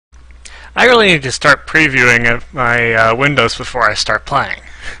I really need to start previewing my windows before I start playing.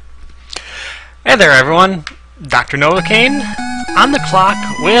 Hey there everyone, Dr. Novocaine on the clock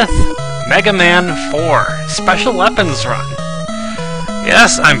with Mega Man 4 Special Weapons Run.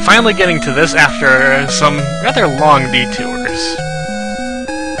 Yes, I'm finally getting to this after some rather long detours.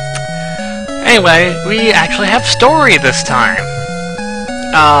 Anyway, we actually have story this time.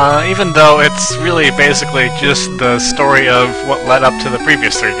 Even though it's really basically just the story of what led up to the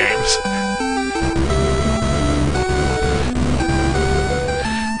previous 3 games.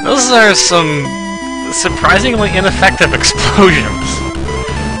 Those are some surprisingly ineffective explosions.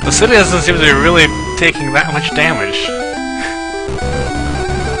 The city doesn't seem to be really taking that much damage.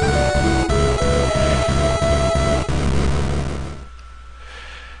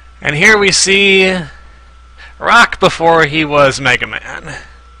 And here we see Rock before he was Mega Man.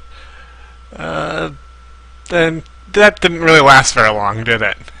 Then that didn't really last very long, did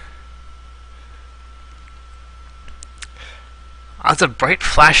it? Lots of bright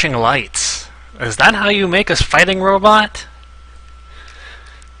flashing lights. Is that how you make a fighting robot?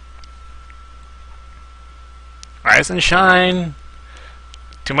 Rise and shine.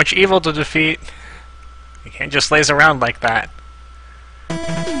 Too much evil to defeat. You can't just laze around like that.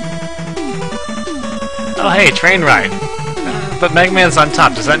 Oh hey, train ride. But Mega Man's on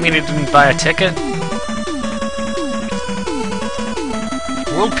top. Does that mean he didn't buy a ticket?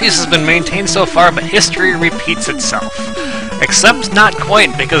 World peace has been maintained so far, but history repeats itself. Except not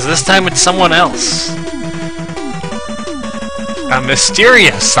quite, because this time it's someone else. A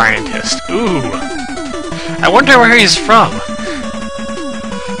mysterious scientist. Ooh. I wonder where he's from.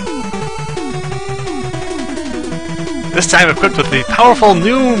 This time equipped with the powerful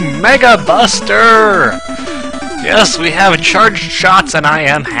new Mega Buster! Yes, we have charged shots and I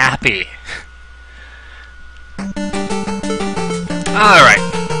am happy. Alright,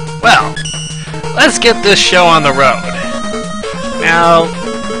 well, let's get this show on the road. Now,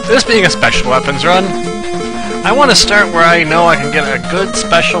 this being a special weapons run, I want to start where I know I can get a good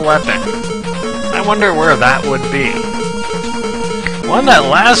special weapon. I wonder where that would be. One that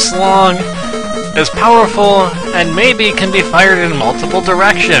lasts long, is powerful, and maybe can be fired in multiple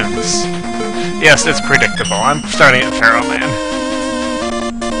directions. Yes, it's predictable. I'm starting at Pharaoh Man.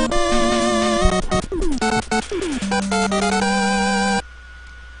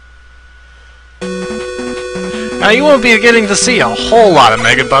 Now you won't be getting to see a whole lot of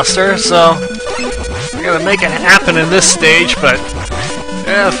Mega Buster, so we're gonna make it happen in this stage, but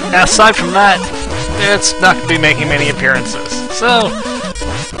aside from that, it's not gonna be making many appearances. So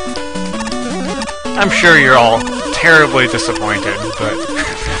I'm sure you're all terribly disappointed, but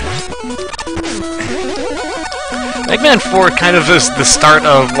Mega Man 4 kind of is the start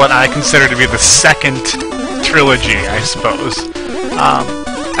of what I consider to be the second trilogy, I suppose.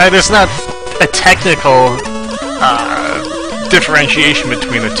 There's not a technical differentiation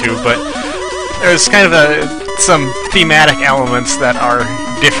between the two, but there's kind of some thematic elements that are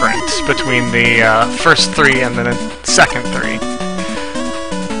different between the first 3 and the second 3.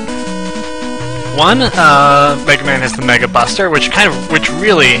 One, Mega Man has the Mega Buster, which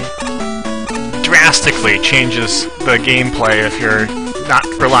really drastically changes the gameplay if you're not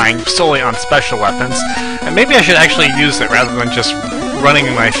relying solely on special weapons. And maybe I should actually use it rather than just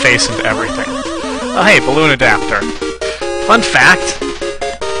running my face into everything. Oh hey, balloon adapter. Fun fact,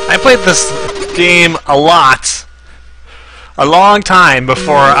 I played this game a long time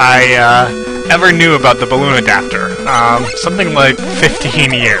before I ever knew about the balloon adapter. Something like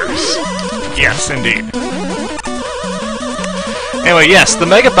 15 years. Yes, indeed. Anyway, yes, the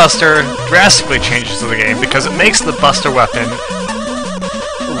Mega Buster drastically changes the game because it makes the Buster weapon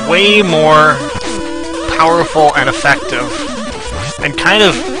way more powerful and effective, and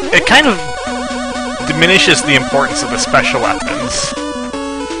it kind of diminishes the importance of the special weapons.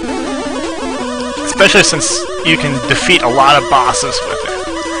 Especially since you can defeat a lot of bosses with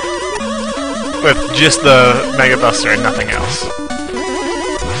it. With just the Mega Buster and nothing else.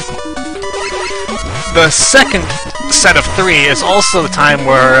 The second set of 3 is also the time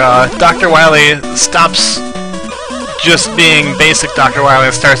where Dr. Wily stops just being basic Dr. Wily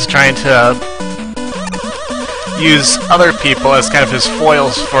and starts trying to use other people as kind of his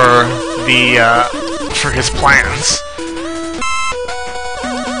foils for his plans.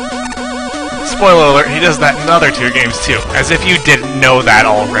 Spoiler alert, he does that in the other 2 games too, as if you didn't know that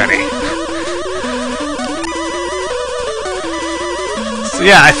already. So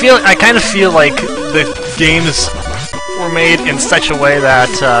yeah, I kind of feel like the games were made in such a way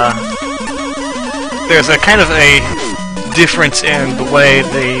that there's a kind of a difference in the way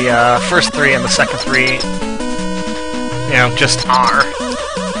the first 3 and the second 3, just are.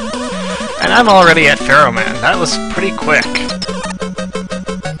 And I'm already at Pharaoh Man. That was pretty quick.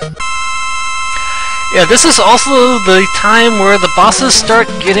 Yeah, this is also the time where the bosses start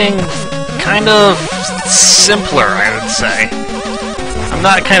getting kind of simpler, I would say. I'm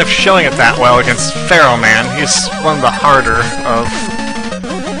not kind of showing it that well against Pharaoh Man. He's one of the harder of...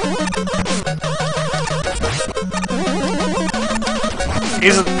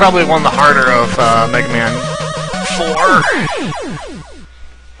 He's probably one of the harder of Mega Man 4.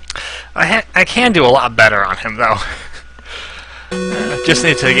 I can do a lot better on him, though. Just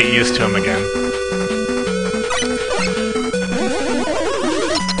need to get used to him again.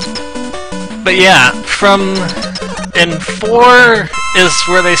 But yeah, in 4 is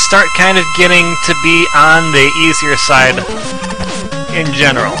where they start kind of getting to be on the easier side in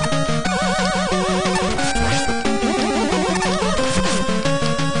general.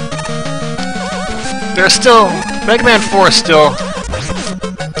 There's still... Mega Man 4 still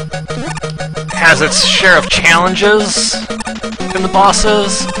has its share of challenges in the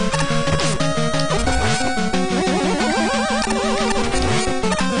bosses.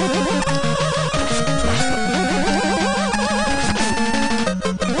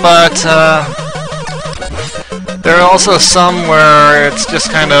 But there are also some where it's just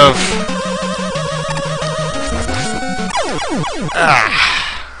kind of...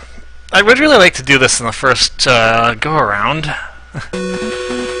 I would really like to do this in the first go-around.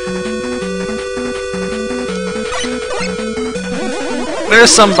 There's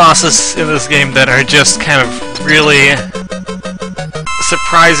some bosses in this game that are just kind of really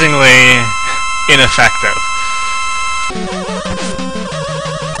surprisingly ineffective.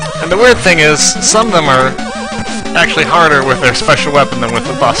 And the weird thing is, some of them are actually harder with their special weapon than with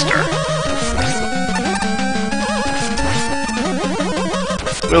the Buster.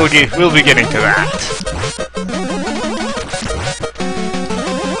 We'll be getting to that.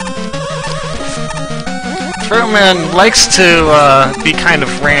 Pharaoh Man likes to be kind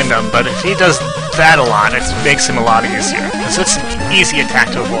of random, but if he does that a lot, it makes him a lot easier, because it's an easy attack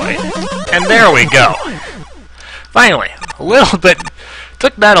to avoid. And there we go. Finally, a little bit...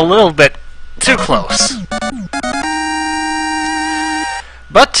 Took that a little bit too close.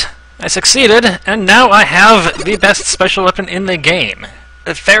 But I succeeded, and now I have the best special weapon in the game.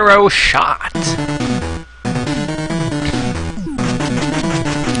 The Pharaoh Shot.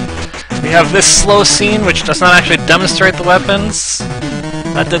 We have this slow scene, which does not actually demonstrate the weapons.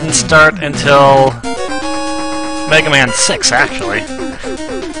 That didn't start until Mega Man 6, actually.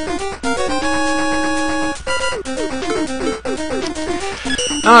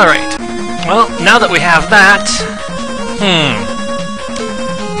 Alright. Well, now that we have that...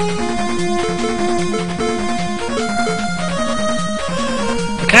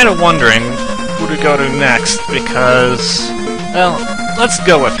 kind of wondering who to go to next, because, well, let's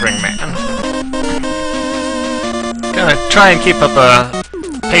go with Ringman. Gonna try and keep up a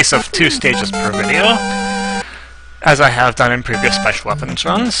pace of 2 stages per video, as I have done in previous special weapons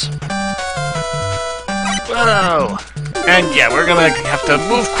runs. Whoa! And yeah, we're gonna have to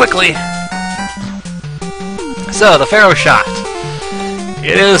move quickly. So, the Pharaoh Shot.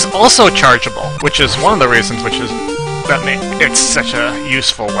 It is also chargeable, which is one of the reasons that makes it such a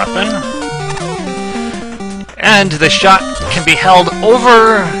useful weapon. And the shot can be held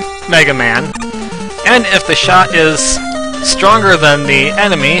over Mega Man, and if the shot is stronger than the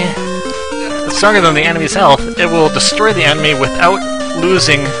enemy's health, it will destroy the enemy without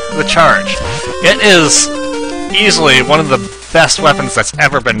losing the charge. It is easily one of the best weapons that's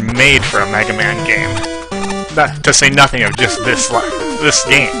ever been made for a Mega Man game. To say nothing of just this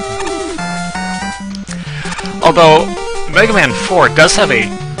game. Although, Mega Man 4 does have a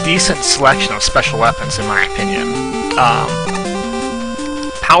decent selection of special weapons, in my opinion.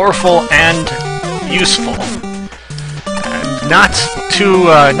 Powerful and useful. And not too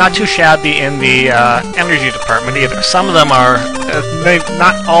shabby in the energy department either. Some of them are...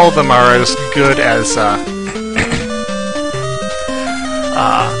 not all of them are as good as...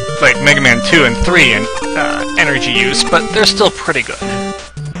 like Mega Man 2 and 3 in energy use, but they're still pretty good.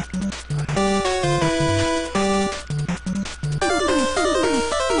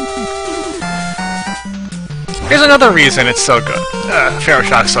 Here's another reason it's so good. Pharaoh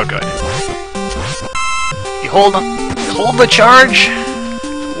Shot's so good. You hold the charge.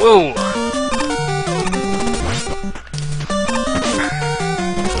 Whoa.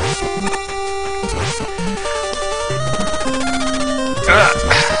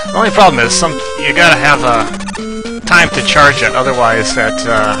 The only problem is you gotta have time to charge it, otherwise that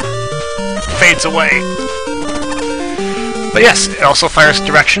fades away. But yes, it also fires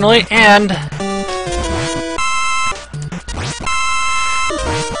directionally, and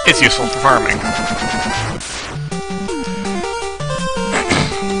it's useful for farming.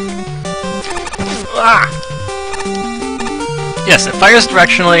 Ah! Yes, it fires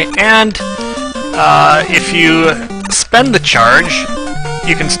directionally, and if you spend the charge,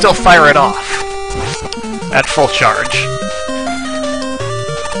 you can still fire it off at full charge.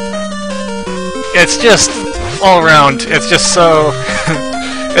 It's just all around. It's just so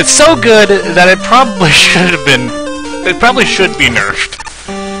it's so good that it probably should have been. It probably should be nerfed.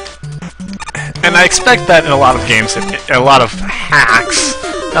 And I expect that in a lot of games, a lot of hacks.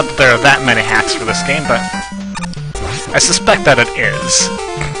 Not that there are that many hacks for this game, but I suspect that it is.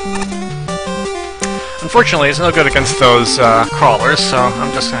 Unfortunately, it's no good against those crawlers, so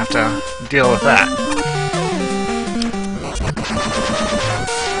I'm just gonna have to deal with that.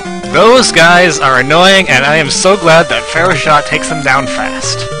 Those guys are annoying, and I am so glad that Pharaoh Shot takes them down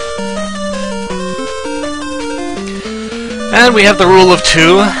fast. And we have the rule of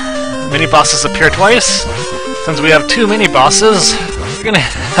 2. Mini-bosses appear twice. Since we have 2 mini-bosses, we're gonna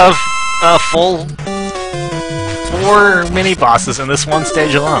have a full 4 mini-bosses in this one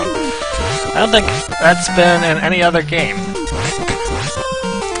stage alone. I don't think that's been in any other game.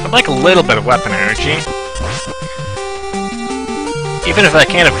 I'd like a little bit of weapon energy. Even if I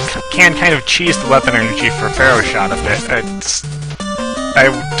can kind of cheese the weapon energy for Pharaoh Shot a bit, I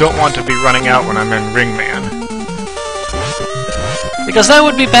don't want to be running out when I'm in Ringman. Because that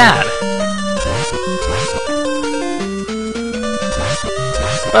would be bad.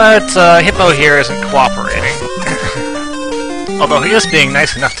 But Hippo here isn't cooperating. Although he is being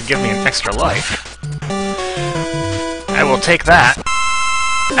nice enough to give me an extra life. I will take that.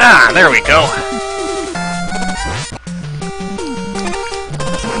 Ah, there we go.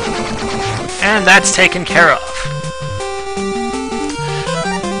 And that's taken care of.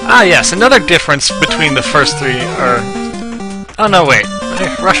 Ah yes, another difference between the first 3 are... Oh no, wait.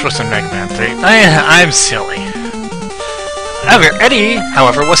 Rush was in Mega Man 3. I'm silly. Eddie,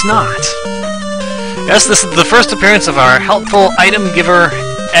 however, was not. Yes, this is the first appearance of our helpful item giver,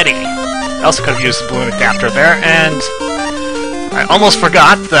 Eddie. I also could have used the balloon adapter there, and I almost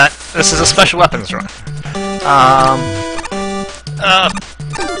forgot that this is a special weapons run.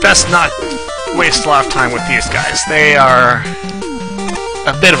 Best not waste a lot of time with these guys. They are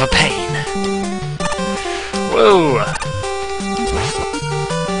a bit of a pain. Whoa!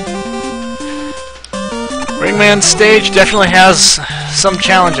 Ringman stage definitely has some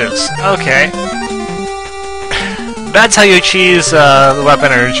challenges. Okay. That's how you cheese the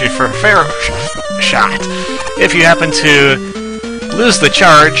weapon energy for Pharaoh Shot. If you happen to lose the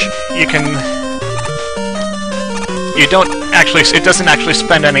charge, it doesn't actually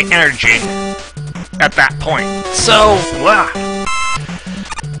spend any energy at that point. So,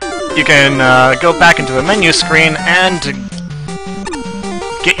 you can go back into the menu screen and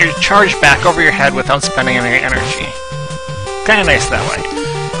get your charge back over your head without spending any energy. Kinda nice that way.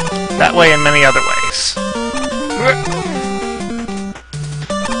 That way and many other ways.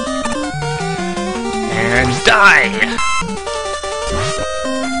 And die!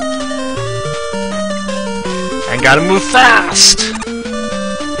 And gotta move fast!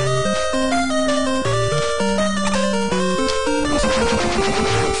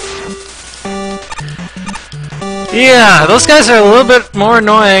 Yeah, those guys are a little bit more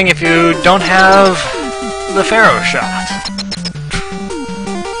annoying if you don't have the Pharaoh Shot.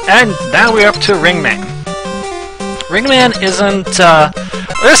 And now we're up to Ringman. Ringman isn't,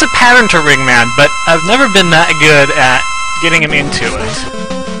 there's a pattern to Ringman, but I've never been that good at getting him into it.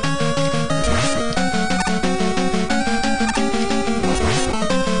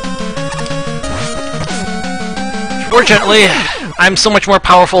 Fortunately, I'm so much more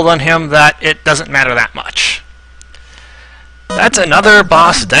powerful than him that it doesn't matter that much. That's another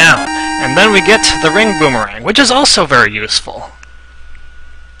boss down. And then we get the ring boomerang, which is also very useful.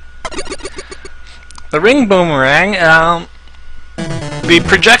 The ring boomerang, the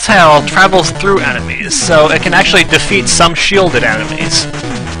projectile travels through enemies, so it can actually defeat some shielded enemies.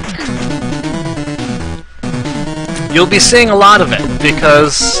 You'll be seeing a lot of it,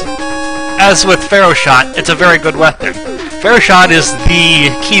 because, as with Pharaoh Shot, it's a very good weapon. Pharaoh Shot is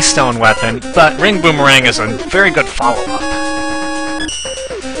the keystone weapon, but ring boomerang is a very good follow-up.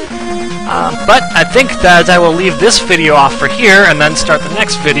 But I think that I will leave this video off for here, and then start the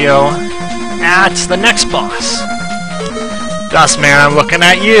next video at the next boss. Dustman, I'm looking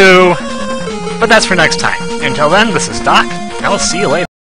at you! But that's for next time. Until then, this is Doc, and I'll see you later.